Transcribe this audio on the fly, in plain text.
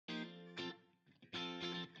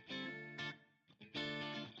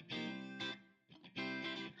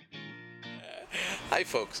Hi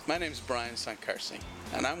folks, my name is Brian Sankarsingh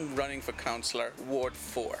and I'm running for Councillor Ward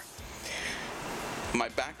 4. My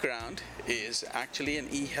background is actually in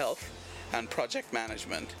e-health and project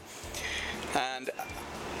management, and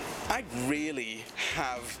I really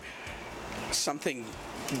have something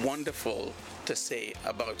wonderful to say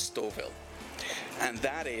about Stouffville, and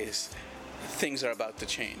that is things are about to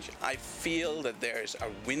change. I feel that there's a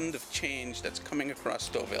wind of change that's coming across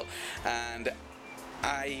Stouffville, and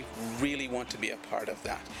I really want to be a part of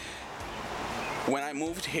that. When I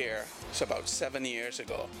moved here, it's about 7 years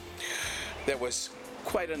ago, there was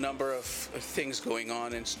quite a number of things going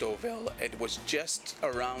on in Stouffville. It was just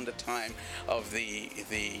around the time of the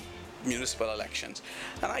municipal elections,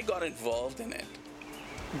 and I got involved in it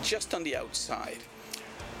just on the outside.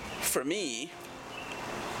 For me,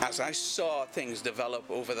 as I saw things develop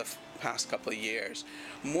over the past couple of years,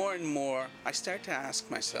 more and more I start to ask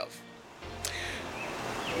myself,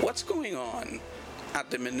 what's going on at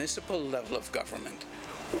the municipal level of government?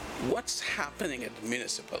 What's happening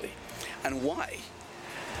municipally, and why?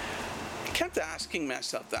 I kept asking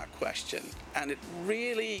myself that question, and it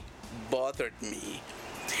really bothered me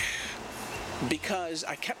because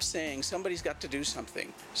I kept saying somebody's got to do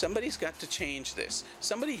something. Somebody's got to change this.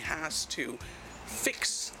 Somebody has to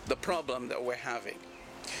fix the problem that we're having.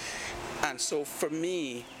 And so for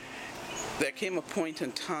me, there came a point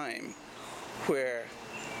in time where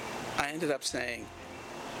I ended up saying,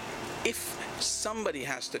 if somebody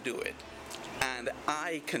has to do it and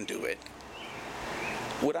I can do it,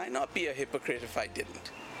 would I not be a hypocrite if I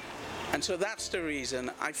didn't? And so that's the reason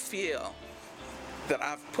I feel that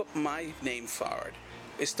I've put my name forward,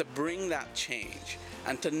 is to bring that change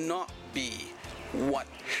and to not be what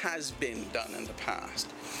has been done in the past.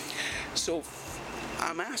 So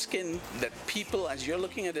I'm asking that people, as you're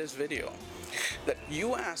looking at this video, that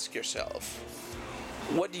you ask yourself,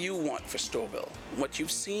 what do you want for Stouffville? What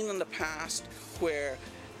you've seen in the past where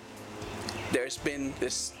there's been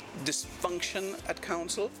this dysfunction at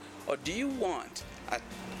council, or do you want a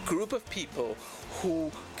group of people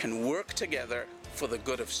who can work together for the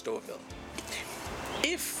good of Stouffville?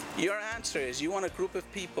 If your answer is you want a group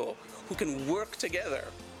of people who can work together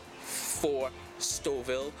for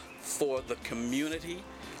Stouffville, for the community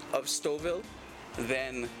of Stouffville,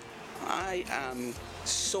 then I am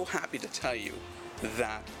so happy to tell you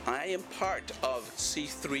that I am part of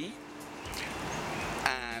C3,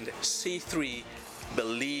 and C3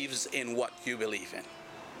 believes in what you believe in.